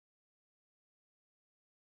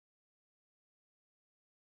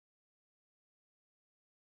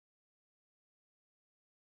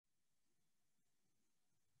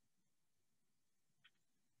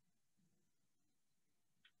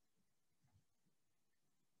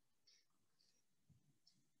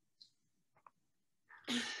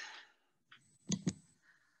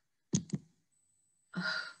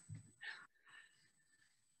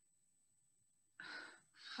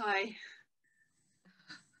Hi.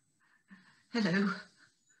 Hello.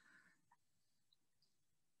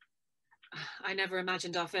 I never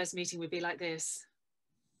imagined our first meeting would be like this.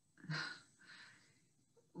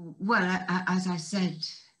 Well, as I said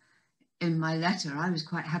in my letter, I was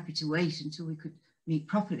quite happy to wait until we could meet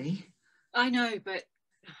properly. I know, but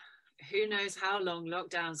who knows how long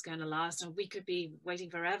lockdown's going to last, and we could be waiting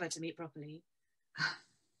forever to meet properly.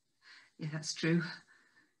 Yeah, that's true.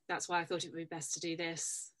 That's why I thought it would be best to do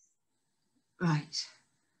this. Right.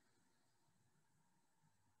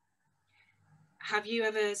 Have you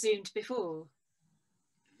ever Zoomed before?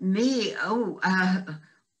 Me? Oh,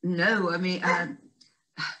 no. I mean,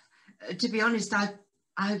 to be honest, I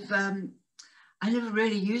never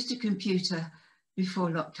really used a computer before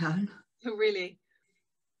lockdown. Oh, really?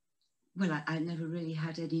 Well, I never really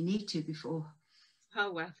had any need to before.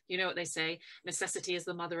 Oh, well, you know what they say, necessity is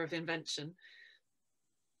the mother of invention.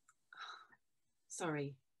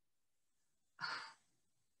 Sorry.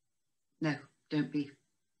 No, don't be.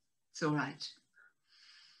 It's all right.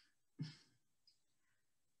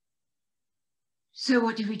 So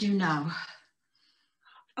what do we do now?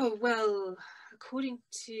 Oh, well, according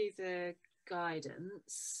to the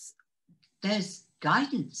guidance... There's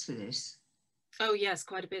guidance for this. Oh, yes,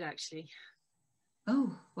 quite a bit, actually.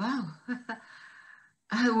 Oh, wow.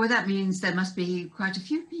 Well, that means there must be quite a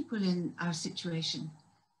few people in our situation.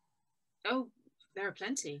 Oh, there are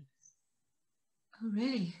plenty. Oh,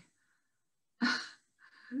 really?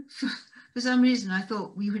 For some reason, I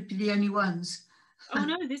thought we would be the only ones. Oh,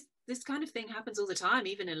 no, this kind of thing happens all the time,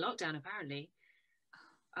 even in lockdown, apparently.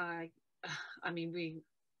 I mean, we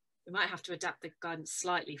might have to adapt the guidance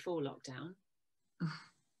slightly for lockdown.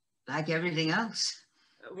 Like everything else.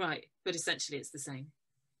 Right, but essentially it's the same.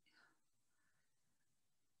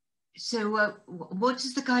 So what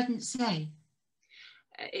does the guidance say?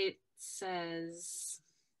 It says,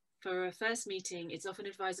 for a first meeting, it's often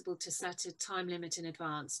advisable to set a time limit in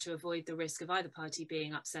advance to avoid the risk of either party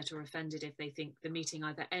being upset or offended if they think the meeting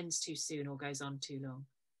either ends too soon or goes on too long.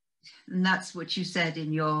 And that's what you said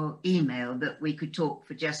in your email, that we could talk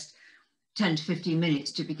for just 10 to 15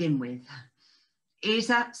 minutes to begin with. Is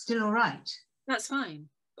that still all right? That's fine,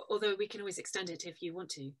 although we can always extend it if you want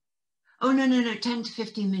to. Oh, no, 10 to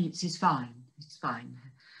 15 minutes is fine. It's fine.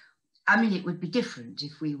 I mean, it would be different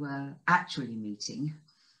if we were actually meeting.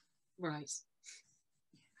 Right.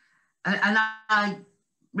 And I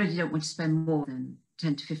really don't want to spend more than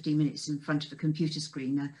 10 to 15 minutes in front of a computer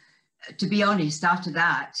screen. To be honest, after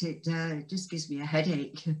that, it just gives me a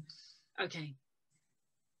headache. Okay.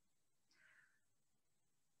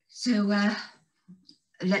 So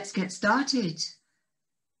let's get started.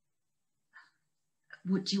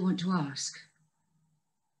 What do you want to ask?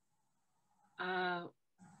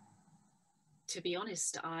 To be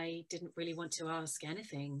honest, I didn't really want to ask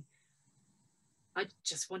anything. I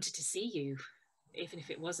just wanted to see you, even if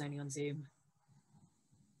it was only on Zoom.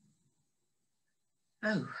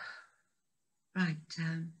 Oh, right.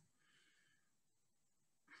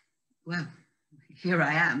 Well, here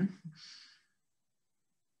I am.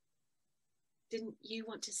 Didn't you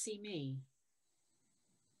want to see me?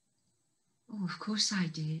 Oh, of course I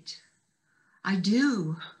did. I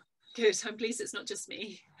do. Good, I'm pleased it's not just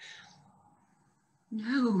me.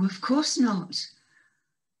 No, of course not.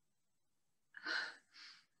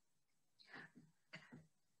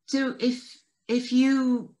 So if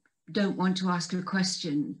you don't want to ask a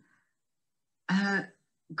question,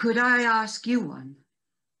 could I ask you one?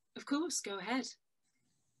 Of course, go ahead.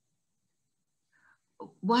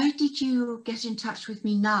 Why did you get in touch with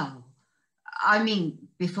me now? I mean,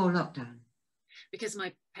 before lockdown. Because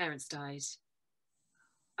my parents died.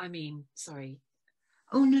 I mean, sorry.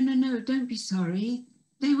 Oh, no, don't be sorry.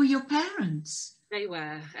 They were your parents. They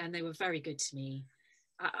were, and they were very good to me.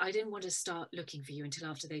 I didn't want to start looking for you until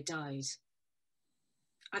after they died.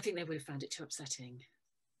 I think they would have found it too upsetting.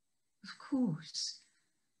 Of course.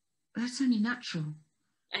 That's only natural.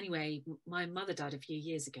 Anyway, my mother died a few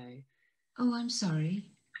years ago. Oh, I'm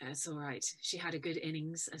sorry. It's all right. She had a good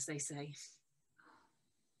innings, as they say.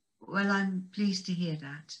 Well, I'm pleased to hear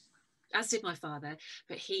that. As did my father,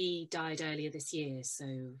 but he died earlier this year,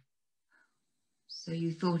 so... So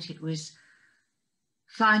you thought it was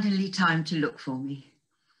finally time to look for me?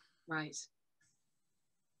 Right.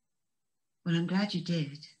 Well, I'm glad you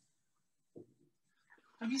did.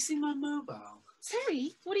 Have you seen my mobile?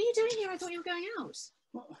 Terry, what are you doing here? I thought you were going out.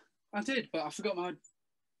 Well, I did, but I forgot my...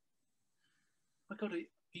 My God, are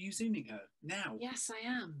you Zooming her now? Yes, I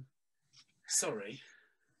am. Sorry.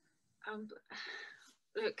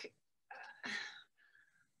 Look,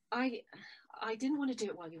 I didn't want to do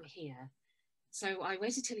it while you were here. So I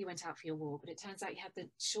waited till you went out for your walk, but it turns out you had the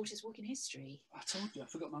shortest walk in history. I told you, I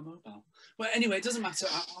forgot my mobile. Well, anyway, it doesn't matter.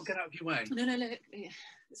 I'll get out of your way. No, look,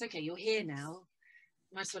 it's okay. You're here now.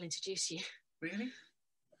 Might as well introduce you. Really?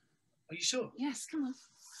 Are you sure? Yes, come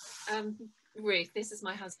on. Ruth, this is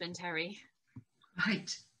my husband, Terry.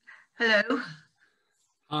 Right. Hello.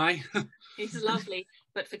 Hi. He's lovely,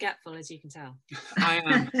 but forgetful, as you can tell. I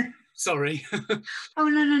am. Sorry. Oh,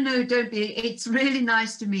 no, don't be. It's really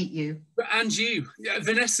nice to meet you. And you. Yeah,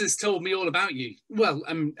 Vanessa's told me all about you. Well,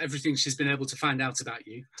 everything she's been able to find out about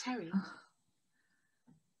you. Terry.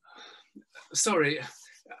 Sorry.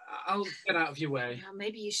 I'll get out of your way. Well,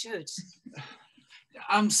 maybe you should.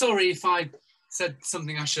 I'm sorry if I said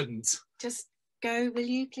something I shouldn't. Just go, will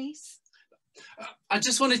you, please? I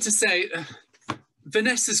just wanted to say,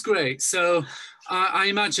 Vanessa's great, so I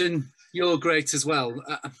imagine you're great as well.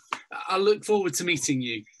 I look forward to meeting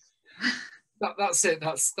you. That's it.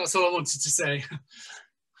 That's all I wanted to say.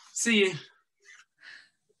 See you.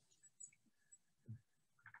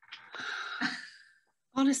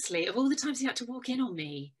 Honestly, of all the times you had to walk in on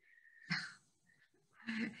me.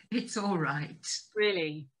 It's all right.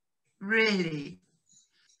 Really? Really.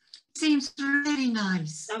 Seems really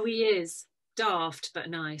nice. Oh, he is. Daft, but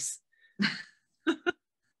nice.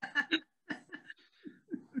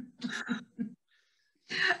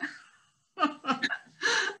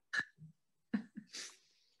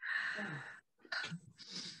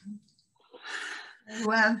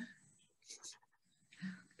 Well,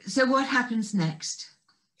 so what happens next?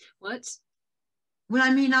 What? Well,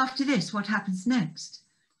 I mean, after this, what happens next?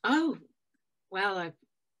 Oh, well, I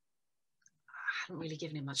hadn't really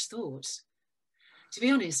given it much thought. To be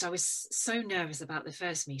honest, I was so nervous about the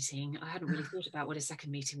first meeting, I hadn't really thought about what a second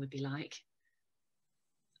meeting would be like.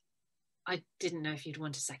 I didn't know if you'd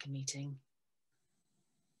want a second meeting.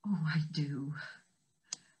 Oh, I do.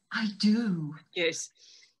 I do. Good.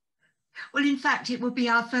 Well, in fact, it will be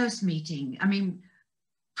our first meeting. I mean,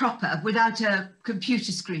 proper, without a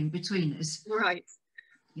computer screen between us. Right.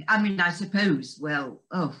 I mean, I suppose, we'll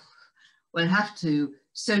have to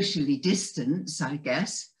socially distance, I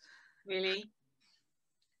guess. Really?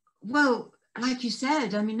 Well, like you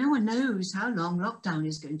said, I mean, no one knows how long lockdown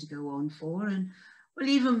is going to go on for. And, well,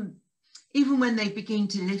 even when they begin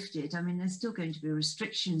to lift it, I mean, there's still going to be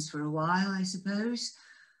restrictions for a while, I suppose.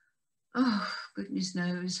 Oh, goodness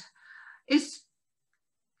knows. It's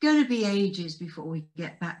going to be ages before we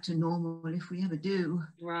get back to normal, if we ever do.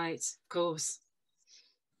 Right, of course.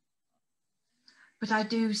 But I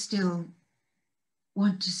do still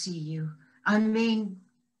want to see you. I mean,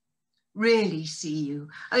 really see you.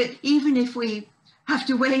 Even if we have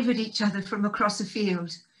to wave at each other from across a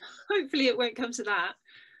field. Hopefully it won't come to that.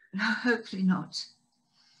 No, hopefully not.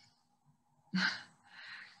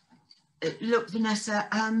 Look, Vanessa,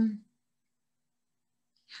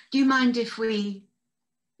 do you mind if we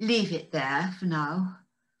leave it there for now?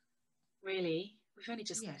 Really? We've only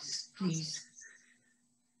just... Yes, please.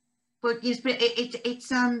 But yes, but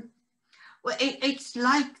it's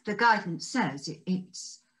like the guidance says.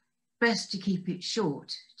 It's best to keep it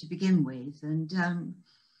short to begin with, and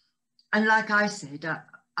like I said,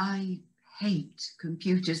 I hate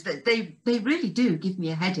computers. That they really do give me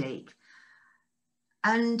a headache.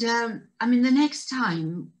 And I mean, the next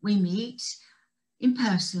time we meet in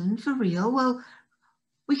person for real, well,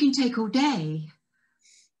 we can take all day.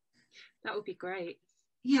 That would be great.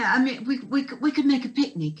 Yeah, I mean, we could make a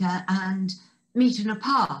picnic and meet in a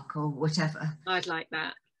park or whatever. I'd like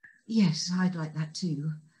that. Yes, I'd like that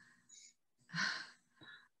too.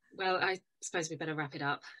 Well, I suppose we better wrap it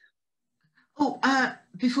up. Oh,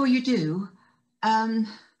 before you do,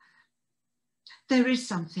 there is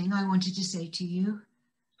something I wanted to say to you.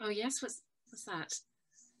 Oh, yes? What's that?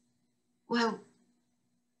 Well,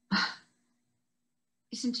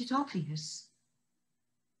 isn't it obvious?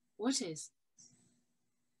 What is?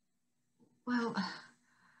 Well,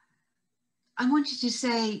 I wanted to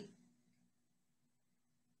say,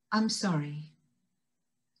 I'm sorry.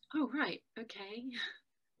 Oh, right. Okay.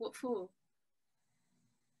 What for?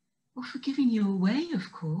 Well, for giving you away,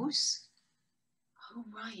 of course. Oh,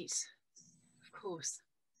 right. Of course.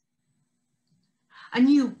 I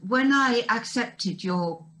knew when I accepted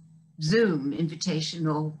your Zoom invitation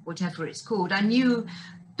or whatever it's called, I knew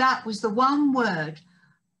that was the one word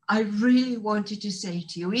I really wanted to say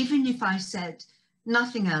to you, even if I said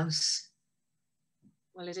nothing else.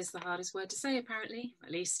 Well, it is the hardest word to say, apparently,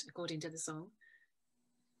 at least according to the song.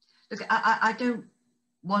 Look, I don't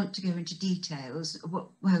want to go into details.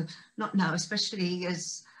 Well, not now, especially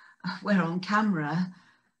as we're on camera.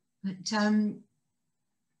 But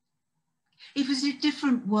it was a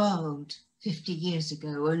different world 50 years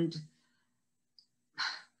ago, and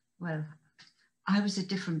well, I was a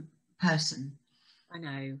different person. I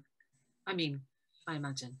know. I mean, I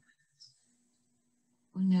imagine.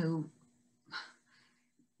 Well, no,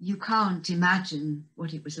 you can't imagine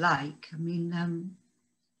what it was like. I mean,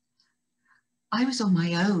 I was on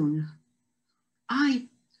my own. I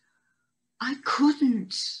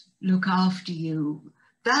couldn't look after you.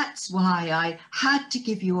 That's why I had to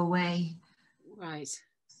give you away. Right.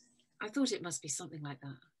 I thought it must be something like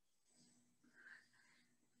that.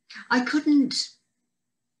 I couldn't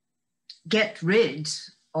get rid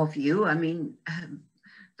of you. I mean,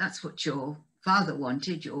 that's what your father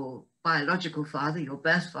wanted, your biological father, your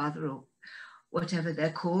birth father, or whatever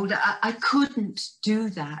they're called. I couldn't do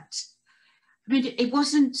that. I mean, it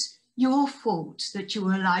wasn't your fault that you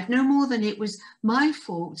were alive, no more than it was my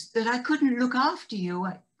fault that I couldn't look after you.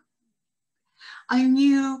 I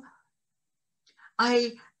knew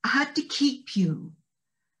I had to keep you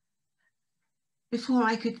before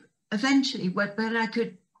I could eventually, when I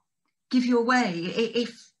could give you away,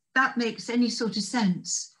 if that makes any sort of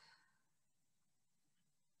sense.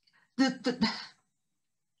 The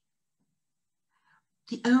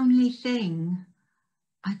only thing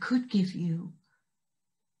I could give you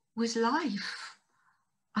was life.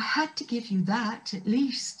 I had to give you that, at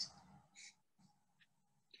least.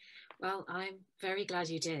 Well, I'm very glad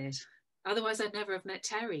you did. Otherwise, I'd never have met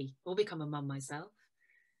Terry or become a mum myself.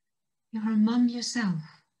 You're a mum yourself?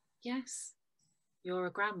 Yes. You're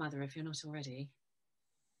a grandmother if you're not already.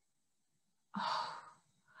 Oh,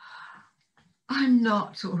 I'm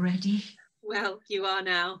not already. Well, you are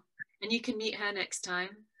now. And you can meet her next time,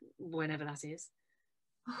 whenever that is.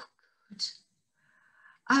 Oh, good.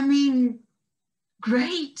 I mean,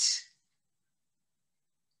 great.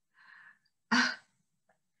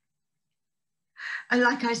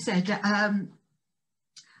 Like I said,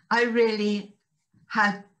 I really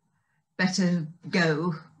had better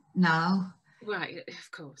go now. Right,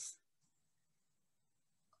 of course.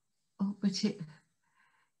 Oh, but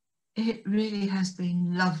it really has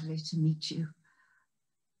been lovely to meet you.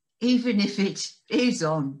 Even if it is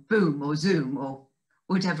on Boom or Zoom or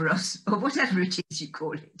whatever else, or whatever it is you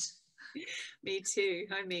call it. Me too.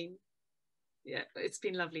 I mean, yeah, it's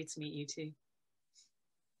been lovely to meet you too.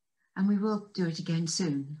 And we will do it again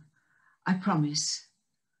soon. I promise.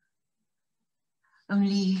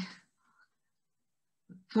 Only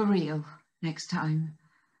for real next time.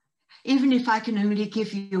 Even if I can only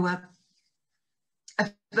give you a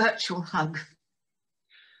virtual hug.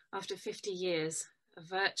 After 50 years, a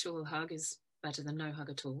virtual hug is better than no hug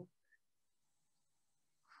at all.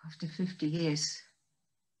 After 50 years.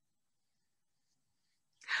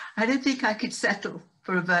 I don't think I could settle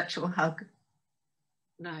for a virtual hug.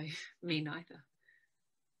 No, me neither.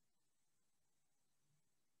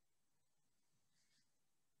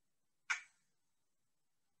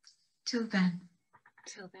 Till then.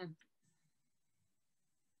 Till then.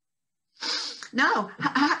 Now,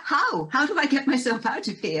 how? How do I get myself out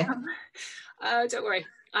of here? Don't worry.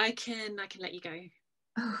 I can let you go.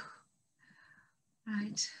 Oh,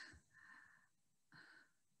 right.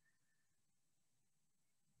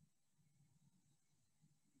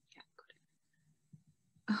 Yeah, got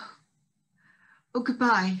it. Oh,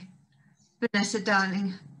 goodbye, Vanessa,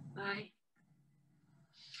 darling. Bye.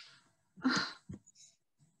 Oh.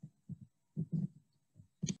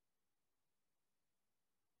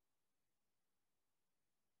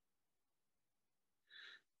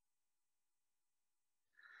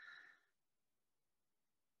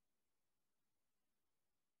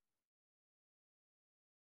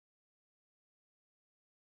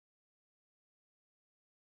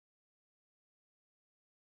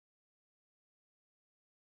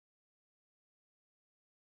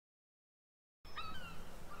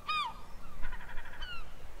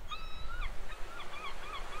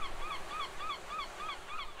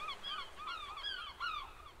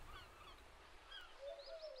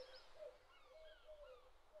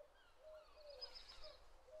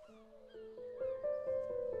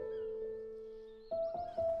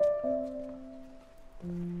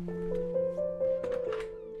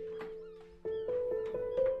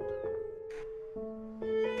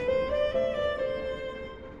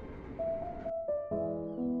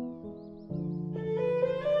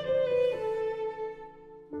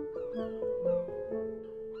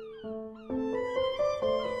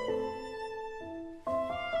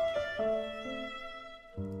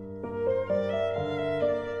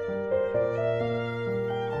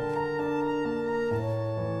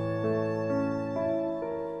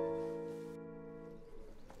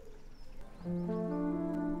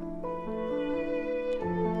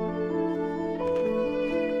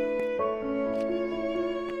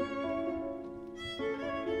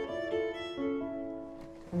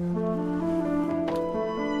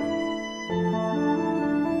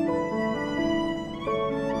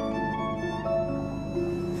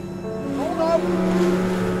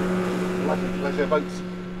 pleasure boats.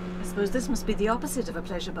 I suppose this must be the opposite of a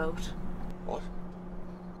pleasure boat. What?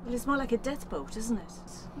 Well, it's more like a death boat, isn't it?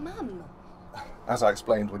 Mum. As I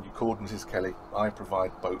explained when you called Mrs. Kelly, I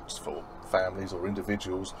provide boats for families or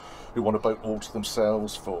individuals who want a boat all to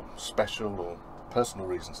themselves for special or personal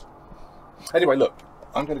reasons. Anyway, look,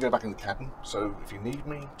 I'm going to go back in the cabin, so if you need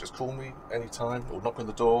me, just call me anytime or knock on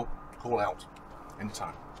the door, call out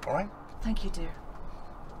anytime, all right? Thank you, dear.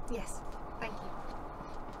 Yes, thank you.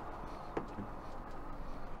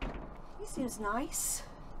 He seems nice.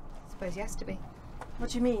 Suppose he has to be. What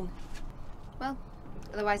do you mean? Well,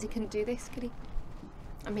 otherwise he couldn't do this, could he?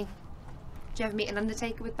 I mean, did you ever meet an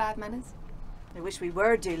undertaker with bad manners? I wish we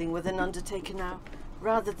were dealing with an undertaker now,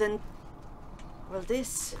 rather than, well,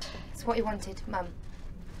 this. It's what he wanted, Mum.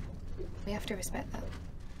 We have to respect that.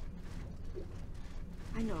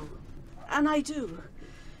 I know. And I do.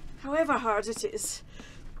 However hard it is.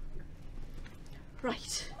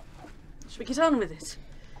 Right. Should we get on with it?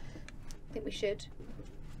 I think we should.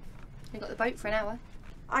 We got the boat for an hour.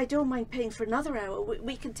 I don't mind paying for another hour.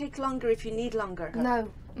 We can take longer if you need longer.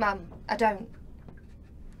 No, Mum, I don't.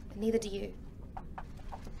 And neither do you.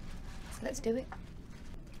 So let's do it.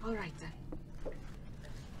 All right, then.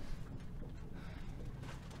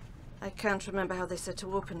 I can't remember how they said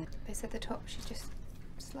to open it. They said the top should just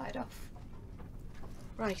slide off.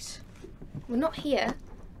 Right. Well, not here.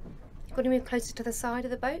 You've got to move closer to the side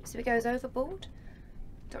of the boat so it goes overboard.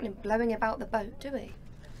 Don't want him blowing about the boat, do we?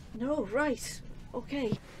 No, right.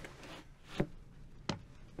 Okay.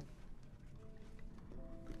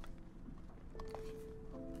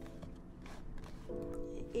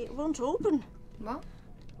 It won't open. What?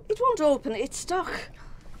 It won't open. It's stuck.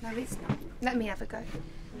 No, it's not. Let me have a go.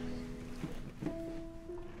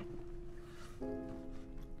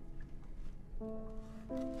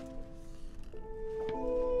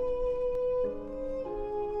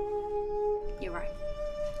 You're right.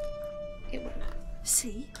 It wouldn't.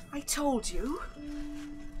 See? I told you.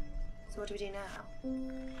 So what do we do now?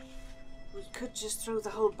 We could just throw the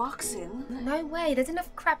whole box in. No way. There's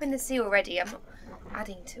enough crap in the sea already. I'm not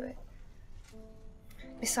adding to it.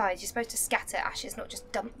 Besides, you're supposed to scatter ashes, not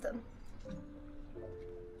just dump them.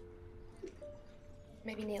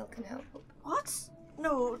 Maybe Neil can help. What?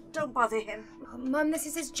 No, don't bother him. Oh, Mum, this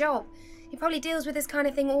is his job. He probably deals with this kind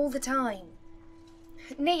of thing all the time.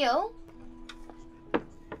 Neil?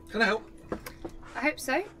 Can I help? I hope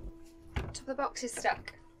so. Top of the box is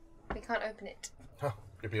stuck. We can't open it. Oh,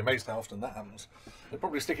 you'd be amazed how often that happens. They'll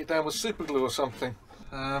probably stick it down with super glue or something.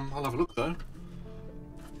 I'll have a look though.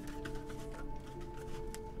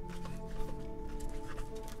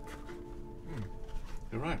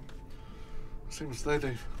 You're right. Seems as though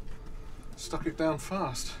they've stuck it down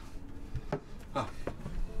fast. But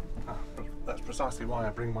that's precisely why I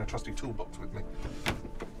bring my trusty toolbox with me.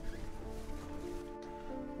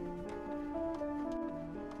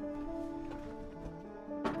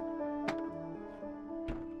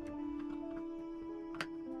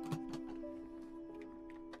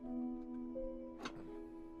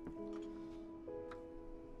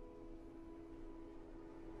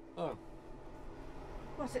 Oh.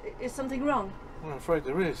 What? Is something wrong? Well, I'm afraid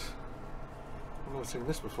there is. I've never seen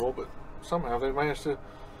this before, but somehow they managed to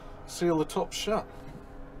seal the top shut.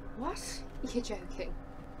 What? You're joking.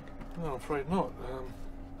 No, I'm afraid not.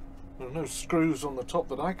 There are no screws on the top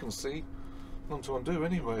that I can see. None to undo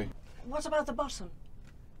anyway. What about the bottom?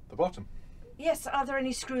 The bottom? Yes, are there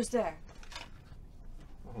any screws there?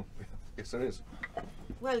 Oh, yes, there is.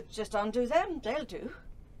 Well, just undo them. They'll do.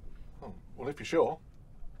 Oh, well, if you're sure.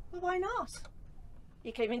 Well, why not?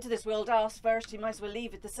 He came into this world arse first. He might as well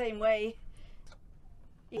leave it the same way.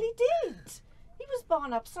 He did. He was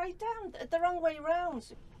born upside down, the wrong way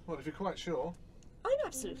round. Well, if you're quite sure. I'm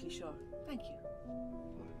absolutely sure. Thank you.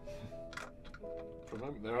 For a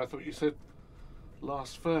moment there, I thought you said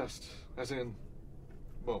last first, as in,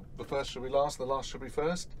 well, the first should be last, the last should be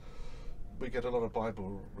first. We get a lot of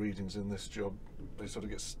Bible readings in this job. They sort of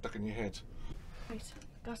get stuck in your head. Right,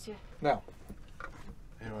 got you. Now,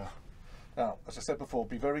 here we are. Now, as I said before,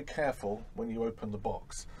 be very careful when you open the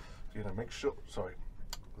box. You know, make sure, sorry,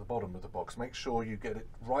 the bottom of the box, make sure you get it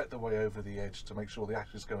right the way over the edge to make sure the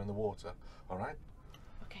ashes go in the water, all right?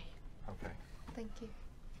 Okay. Okay. Thank you.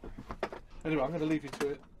 Anyway, I'm going to leave you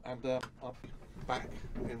to it, and I'll be back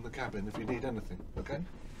in the cabin if you need anything, okay?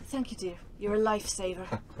 Thank you, dear. You're a lifesaver.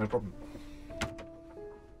 No problem.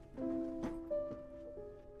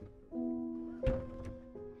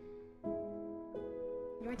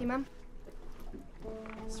 You ready, Mum?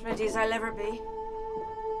 As ready as I'll ever be.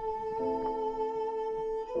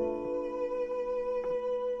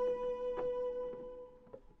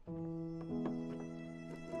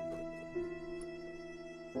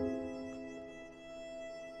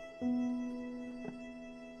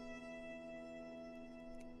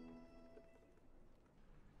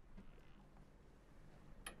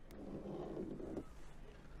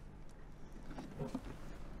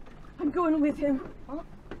 I'm going with him. What?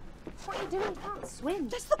 What are you doing? You can't swim.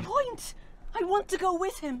 That's the point. I want to go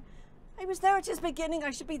with him. I was there at his beginning.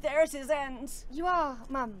 I should be there at his end. You are,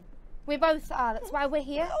 Mum. We both are. That's why we're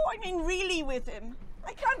here. No, I mean really with him.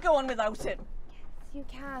 I can't go on without him. Yes, you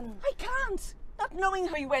can. I can't. Not knowing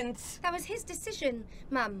how he went. That was his decision,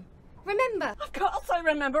 Mum. Remember. Of course I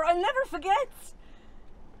remember. I'll never forget.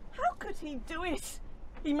 How could he do it?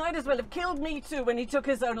 He might as well have killed me too when he took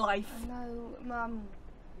his own life. I know, Mum.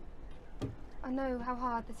 I know how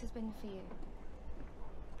hard this has been for you.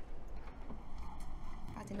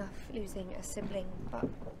 Bad enough losing a sibling, but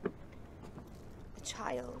a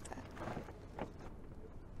child.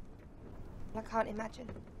 I can't imagine.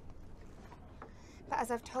 But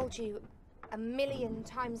as I've told you a million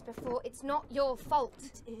times before, it's not your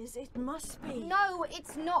fault. It is. It must be. No,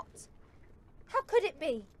 it's not. How could it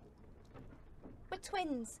be? We're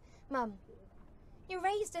twins, Mum. You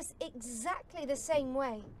raised us exactly the same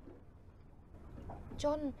way.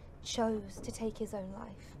 John chose to take his own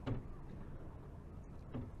life.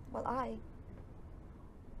 Well,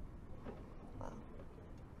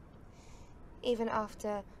 even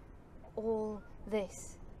after all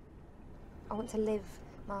this, I want to live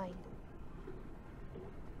mine.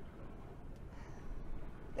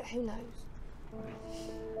 But who knows?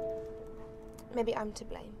 Maybe I'm to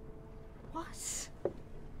blame. What?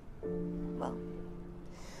 Well,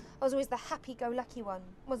 I was always the happy-go-lucky one,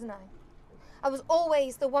 wasn't I? I was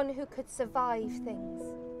always the one who could survive things.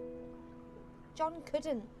 John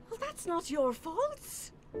couldn't. Well, that's not your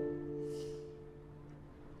fault.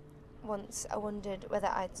 Once I wondered whether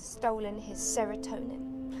I'd stolen his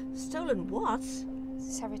serotonin. Stolen what?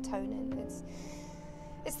 Serotonin.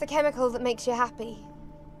 It's the chemical that makes you happy.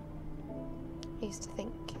 I used to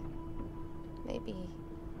think maybe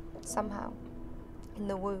somehow in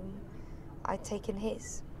the womb I'd taken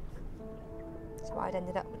his. So I'd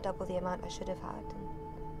ended up with double the amount I should have had,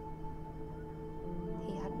 and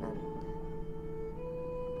he had none.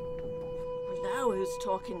 Well, now who's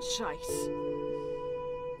talking shite?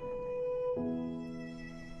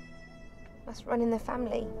 Must run in the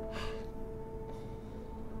family.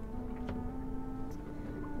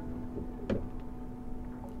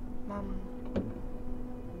 Mum,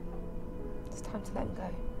 it's time to let him go.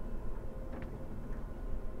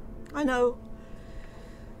 I know.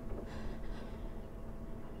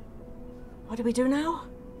 What do we do now?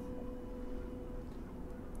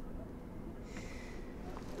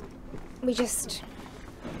 We just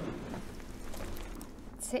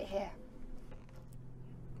sit here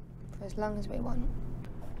for as long as we want.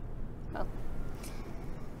 Well,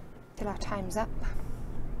 till our time's up.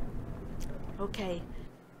 Okay.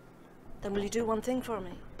 Then will you do one thing for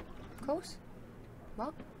me? Of course.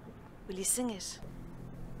 What? Will you sing it?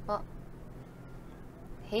 What?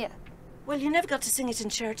 Here? Well, you never got to sing it in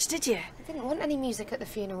church, did you? I didn't want any music at the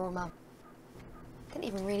funeral, Mum. I didn't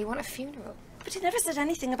even really want a funeral. But he never said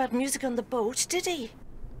anything about music on the boat, did he?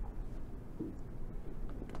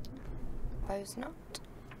 Suppose not.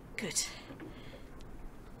 Good.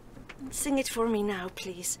 Sing it for me now,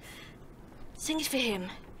 please. Sing it for him.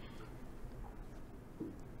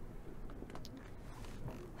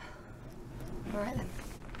 All right, then.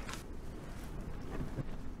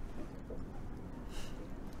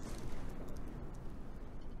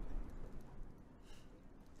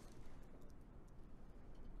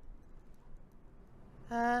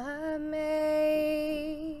 Amazing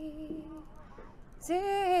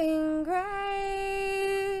grace,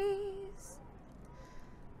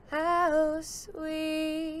 how sweet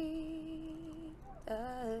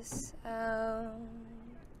the sound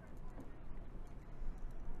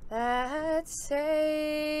that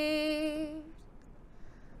saved